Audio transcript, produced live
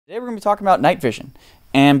Today we're going to be talking about night vision.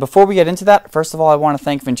 And before we get into that, first of all, I want to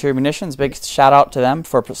thank Ventura Munitions. Big shout out to them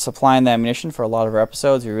for supplying the ammunition for a lot of our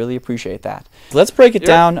episodes. We really appreciate that. Let's break it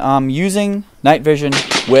down using night vision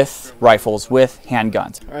with rifles, with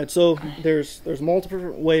handguns. All right, so there's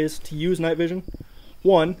multiple ways to use night vision.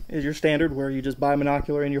 One is your standard, where you just buy a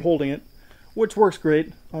binocular and you're holding it, which works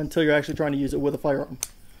great until you're actually trying to use it with a firearm.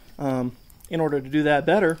 In order to do that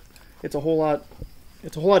better, it's a whole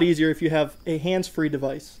lot easier if you have a hands-free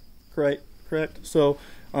device. Correct. So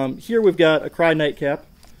here we've got a Cry nightcap,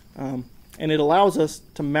 and it allows us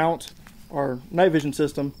to mount our night vision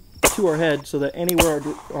system to our head so that anywhere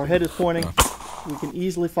our head is pointing, we can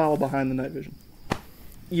easily follow behind the night vision.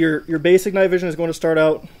 Your basic night vision is going to start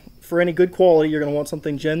out, for any good quality, you're going to want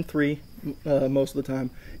something Gen 3 most of the time.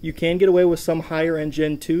 You can get away with some higher end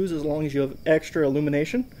Gen 2s as long as you have extra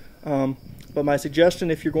illumination. But my suggestion,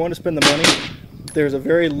 if you're going to spend the money, there's a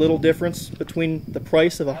very little difference between the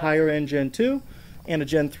price of a higher end Gen 2 and a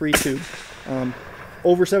Gen 3 tube.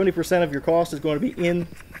 Over 70% of your cost is going to be in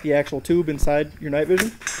the actual tube inside your night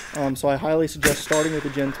vision. So I highly suggest starting with a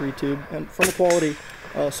Gen 3 tube and from a quality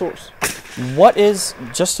source. What is,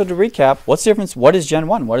 just so to recap, what's the difference? What is Gen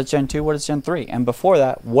 1? What is Gen 2? What is Gen 3? And before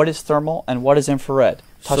that, what is thermal and what is infrared?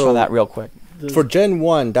 Touch on that real quick. For Gen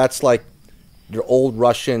 1, that's like your old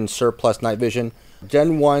Russian surplus night vision.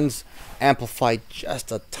 Gen 1's amplify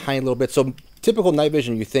just a tiny little bit. So typical night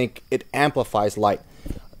vision, you think it amplifies light.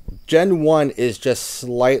 Gen 1 is just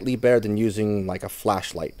slightly better than using like a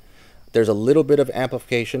flashlight. There's a little bit of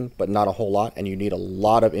amplification, but not a whole lot, and you need a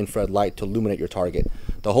lot of infrared light to illuminate your target.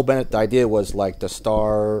 The idea was like the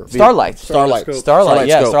Starlight scopes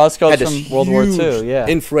from World War II. Yeah,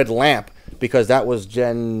 infrared lamp, because that was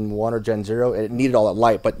Gen 1 or Gen 0, and it needed all that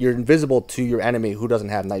light, but you're invisible to your enemy who doesn't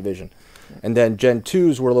have night vision. And then Gen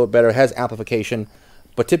 2s were a little bit better, has amplification,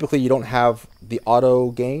 but typically you don't have the auto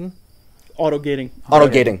gating. So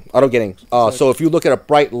if you look at a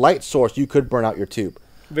bright light source, you could burn out your tube.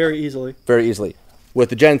 Very easily. With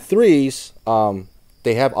the Gen 3s,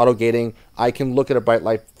 they have auto gating. I can look at a bright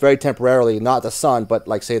light very temporarily, not the sun, but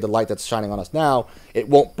like say the light that's shining on us now, it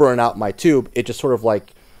won't burn out my tube. It just sort of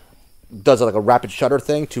like does like a rapid shutter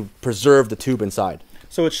thing to preserve the tube inside.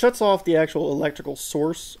 So it shuts off the actual electrical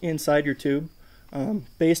source inside your tube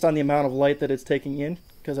based on the amount of light that it's taking in,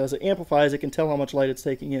 because as it amplifies, it can tell how much light it's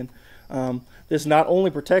taking in. This not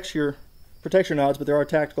only protects your nodes, but there are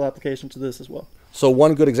tactical applications to this as well. So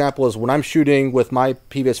one good example is when I'm shooting with my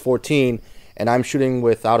PVS-14 and I'm shooting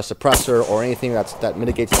without a suppressor or anything that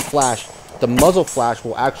mitigates the flash, the muzzle flash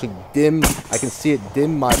will actually dim. I can see it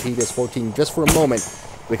dim my PVS-14 just for a moment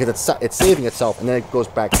because it's saving itself, and then it goes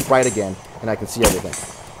back bright again, and I can see everything.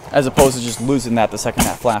 As opposed to just losing that the second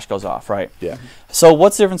that flash goes off, right? Yeah. So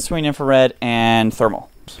what's the difference between infrared and thermal?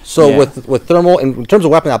 So with thermal, in terms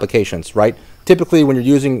of weapon applications, right? Typically when you're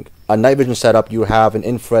using a night vision setup, you have an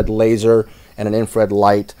infrared laser and an infrared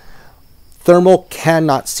light. Thermal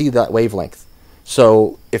cannot see that wavelength.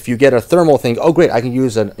 So if you get a thermal thing, oh great, I can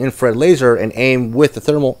use an infrared laser and aim with the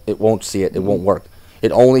thermal, it won't see it, it won't work.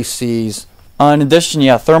 It only sees... in addition,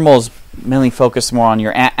 thermal is mainly focused more on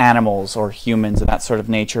your animals or humans and that sort of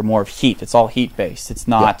nature, more of heat. It's all heat-based. It's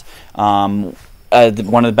not... one of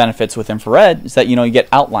the benefits with infrared is that you get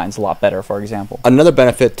outlines a lot better, for example. Another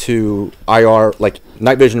benefit to IR, like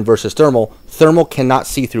night vision versus thermal cannot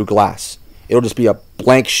see through glass. It'll just be a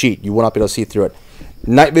blank sheet. You will not be able to see through it.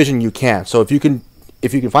 Night vision you can. So if you can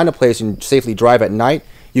find a place and safely drive at night,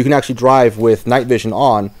 you can actually drive with night vision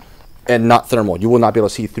on and not thermal. You will not be able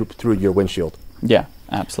to see through your windshield. Yeah,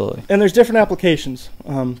 absolutely. And there's different applications.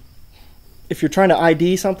 If you're trying to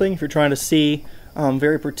ID something, if you're trying to see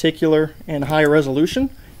very particular and high resolution,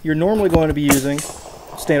 you're normally going to be using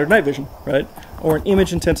standard night vision, right? Or an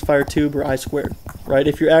image intensifier tube or I², right?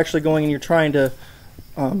 If you're actually going and you're trying to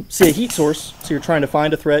see a heat source, so you're trying to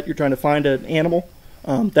find a threat, you're trying to find an animal,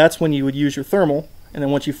 that's when you would use your thermal. And then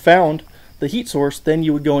once you found the heat source, then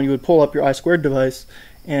you would go and you would pull up your I² device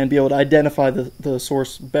and be able to identify the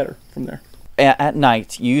source better from there. At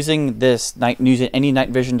night, using any night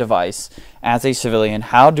vision device as a civilian,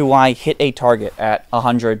 how do I hit a target at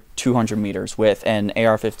 100, 200 meters with an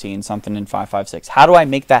AR-15, something in 5.56? How do I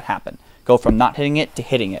make that happen? Go from not hitting it to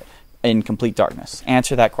hitting it in complete darkness.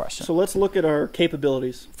 Answer that question. So let's look at our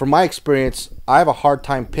capabilities. From my experience, I have a hard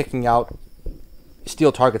time picking out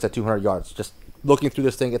steel targets at 200 yards. Just looking through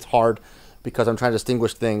this thing, it's hard because I'm trying to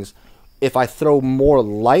distinguish things. If I throw more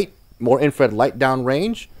infrared light down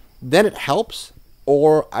range, then it helps.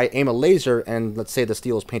 Or I aim a laser and let's say the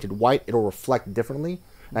steel is painted white, it'll reflect differently.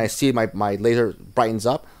 And I see my laser brightens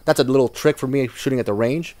up. That's a little trick for me shooting at the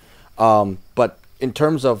range. But in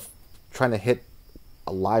terms of trying to hit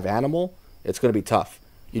a live animal, it's going to be tough.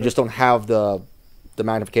 You just don't have the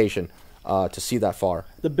magnification to see that far.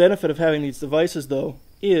 The benefit of having these devices, though,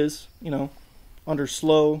 is, under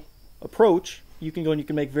slow approach, you can go and you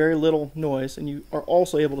can make very little noise, and you are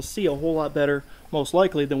also able to see a whole lot better, most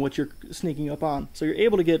likely, than what you're sneaking up on. So you're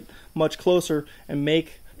able to get much closer and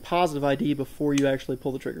make positive ID before you actually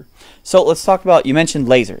pull the trigger. So let's talk about, you mentioned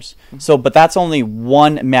lasers. But that's only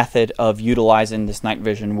one method of utilizing this night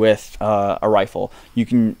vision with a rifle. You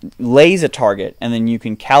can laser target, and then you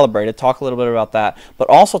can calibrate it. Talk a little bit about that, but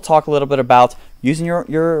also talk a little bit about using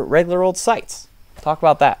your regular old sights. Talk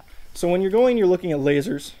about that. So when you're looking at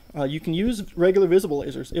lasers, you can use regular visible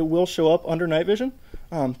lasers. It will show up under night vision.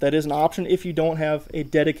 That is an option if you don't have a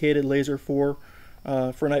dedicated laser for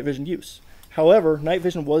night vision use. However, night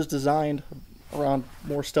vision was designed around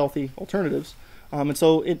more stealthy alternatives, and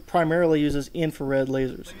so it primarily uses infrared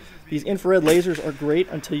lasers. These infrared lasers are great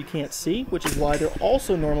until you can't see, which is why they're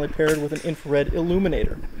also normally paired with an infrared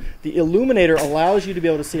illuminator. The illuminator allows you to be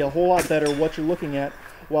able to see a whole lot better what you're looking at,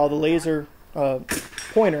 while the laser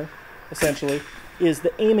pointer, essentially, is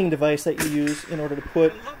the aiming device that you use in order to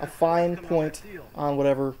put a fine point on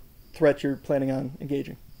whatever threat you're planning on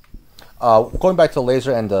engaging. Going back to the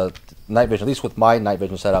laser and the night vision, at least with my night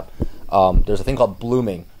vision setup, there's a thing called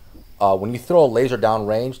blooming. When you throw a laser down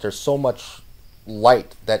range, there's so much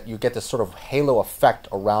light that you get this sort of halo effect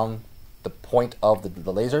around the point of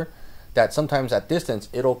the laser that sometimes at distance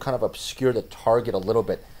it'll kind of obscure the target a little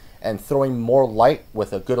bit, and throwing more light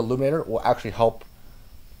with a good illuminator will actually help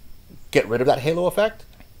get rid of that halo effect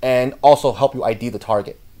and also help you ID the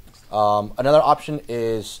target. Another option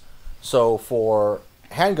is, so for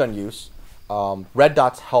handgun use, red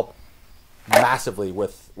dots help massively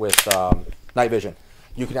with night vision.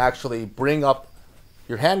 You can actually bring up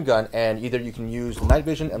your handgun, and either you can use night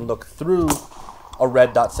vision and look through a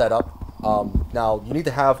red dot setup. Now you need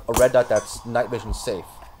to have a red dot that's night vision safe.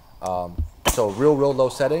 So real low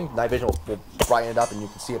setting, night vision will brighten it up and you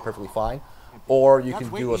can see it perfectly fine. Or you can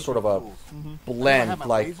do a sort of a blend,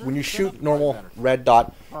 like when you shoot normal red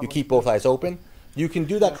dot, you keep both eyes open. You can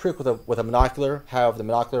do that trick with a binocular, have the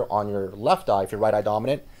binocular on your left eye if you're right eye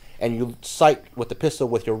dominant, and you sight with the pistol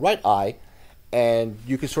with your right eye, and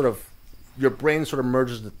you can sort of, your brain sort of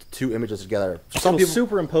merges the two images together. Some people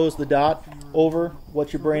superimpose the dot over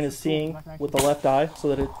what your brain is seeing with the left eye,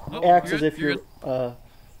 so that it acts as if you're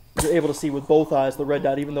able to see with both eyes the red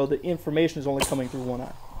dot, even though the information is only coming through one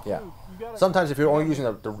eye. Yeah. Sometimes if you're only using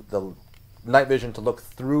the night vision to look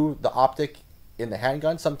through the optic in the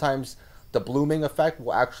handgun, sometimes the blooming effect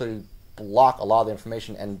will actually block a lot of the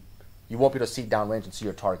information, and you won't be able to see downrange and see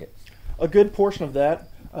your target. A good portion of that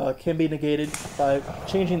can be negated by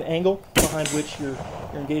changing the angle behind which you're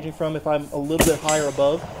engaging from. If I'm a little bit higher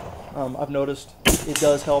above, I've noticed it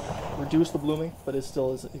does help reduce the blooming, but it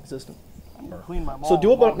still is existent. So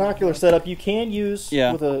dual binocular setup, you can use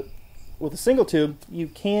with a single tube. You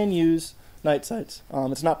can use night sights.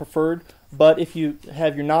 It's not preferred, but if you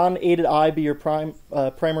have your non-aided eye be your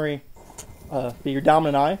primary, be your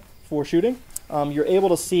dominant eye for shooting, you're able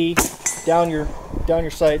to see down your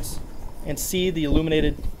sights and see the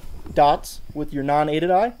illuminated dots with your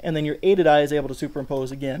non-aided eye, and then your aided eye is able to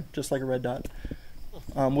superimpose again, just like a red dot.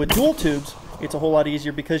 With dual tubes, it's a whole lot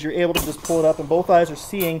easier because you're able to just pull it up and both eyes are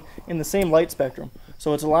seeing in the same light spectrum.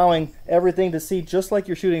 So it's allowing everything to see just like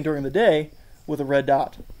you're shooting during the day with a red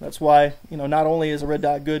dot. That's why, not only is a red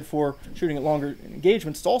dot good for shooting at longer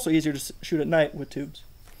engagements, it's also easier to shoot at night with tubes.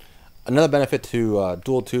 Another benefit to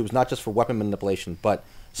dual tubes, not just for weapon manipulation, but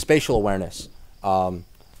spatial awareness.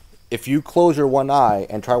 If you close your one eye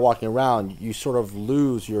and try walking around, you sort of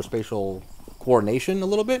lose your spatial coordination a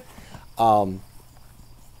little bit.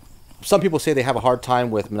 Some people say they have a hard time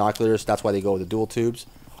with binoculars, that's why they go with the dual tubes.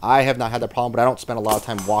 I have not had that problem, but I don't spend a lot of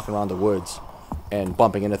time walking around the woods and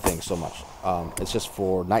bumping into things so much. It's just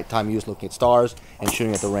for nighttime use, looking at stars and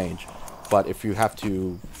shooting at the range. But if you have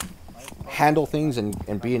to handle things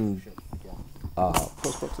and be in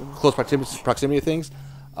close proximity to things,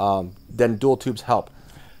 then dual tubes help.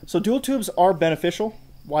 So dual tubes are beneficial.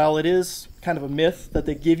 While it is kind of a myth that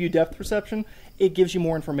they give you depth perception, it gives you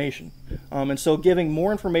more information. And so giving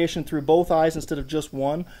more information through both eyes instead of just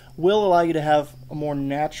one will allow you to have a more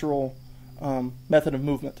natural method of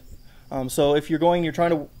movement. So if you're trying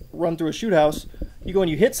to run through a shoot house, you go and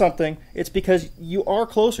you hit something, it's because you are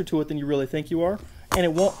closer to it than you really think you are. And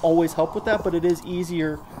it won't always help with that, but it is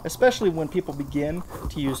easier, especially when people begin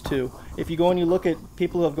to use two. If you go and you look at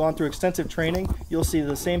people who have gone through extensive training, you'll see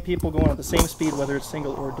the same people going at the same speed, whether it's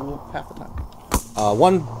single or dual, half the time.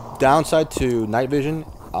 One downside to night vision,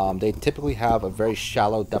 they typically have a very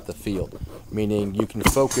shallow depth of field, meaning you can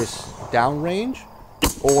focus downrange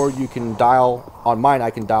or you can dial, on mine I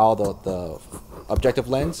can dial the objective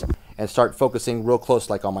lens and start focusing real close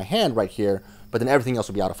like on my hand right here, but then everything else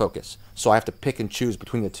will be out of focus. So I have to pick and choose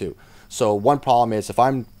between the two. So one problem is if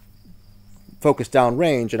I'm focused down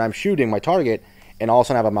range and I'm shooting my target and all of a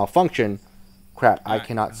sudden I have a malfunction, crap, I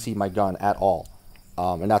cannot see my gun at all.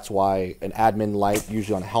 And that's why an admin light,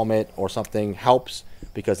 usually on a helmet or something, helps,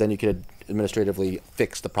 because then you can administratively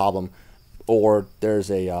fix the problem. Or there's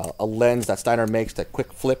a lens that Steiner makes that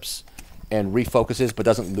quick flips and refocuses but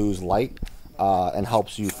doesn't lose light, and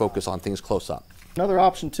helps you focus on things close up. Another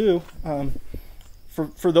option too,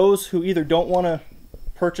 for those who either don't want to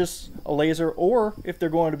purchase a laser, or if they're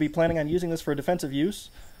going to be planning on using this for defensive use,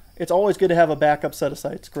 it's always good to have a backup set of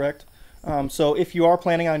sights, correct? So if you are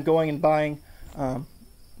planning on going and buying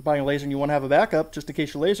a laser and you want to have a backup just in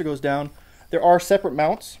case your laser goes down, there are separate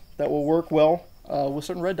mounts that will work well with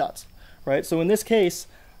certain red dots, right? So in this case,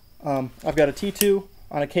 I've got a T2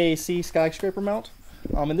 on a KAC skyscraper mount,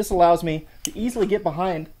 and this allows me to easily get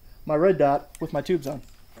behind my red dot with my tubes on.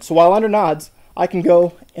 So while under nods, I can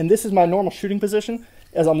go, and this is my normal shooting position.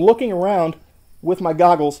 As I'm looking around with my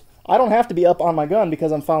goggles, I don't have to be up on my gun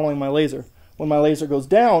because I'm following my laser. When my laser goes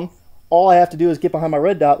down, all I have to do is get behind my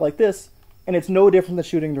red dot like this, and it's no different than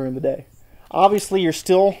shooting during the day. Obviously, you're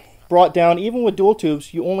still brought down, even with dual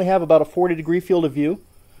tubes, you only have about a 40-degree field of view,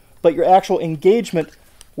 but your actual engagement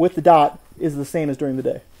with the dot is the same as during the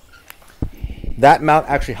day. That mount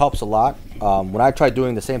actually helps a lot. When I try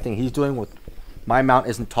doing the same thing he's doing, with my mount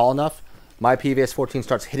isn't tall enough, my PVS 14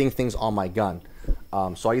 starts hitting things on my gun.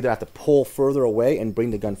 So I either have to pull further away and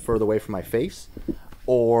bring the gun further away from my face,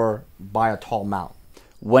 or buy a tall mount.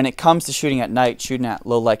 When it comes to shooting at night, shooting at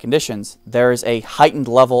low light conditions, there is a heightened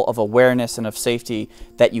level of awareness and of safety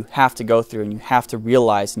that you have to go through and you have to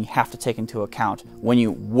realize and you have to take into account when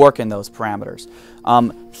you work in those parameters.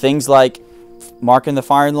 Things like marking the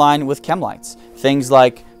firing line with chem lights, things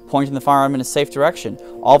like pointing the firearm in a safe direction.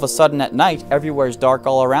 All of a sudden at night, everywhere is dark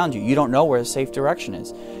all around you. You don't know where the safe direction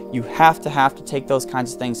is. You have to take those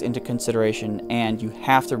kinds of things into consideration, and you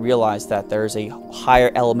have to realize that there's a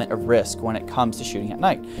higher element of risk when it comes to shooting at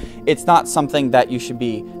night. It's not something that you should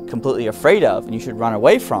be completely afraid of and you should run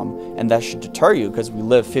away from, and that should deter you, because we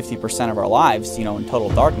live 50% of our lives, in total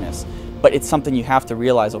darkness. But it's something you have to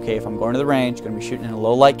realize, okay, if I'm going to the range, going to be shooting in a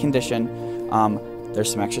low light condition,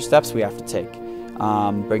 there's some extra steps we have to take.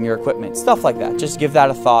 Bring your equipment, stuff like that. Just give that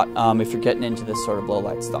a thought if you're getting into this sort of low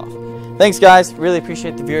light stuff. Thanks guys, really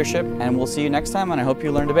appreciate the viewership, and we'll see you next time, and I hope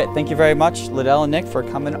you learned a bit. Thank you very much, Liddell and Nick, for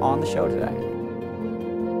coming on the show today.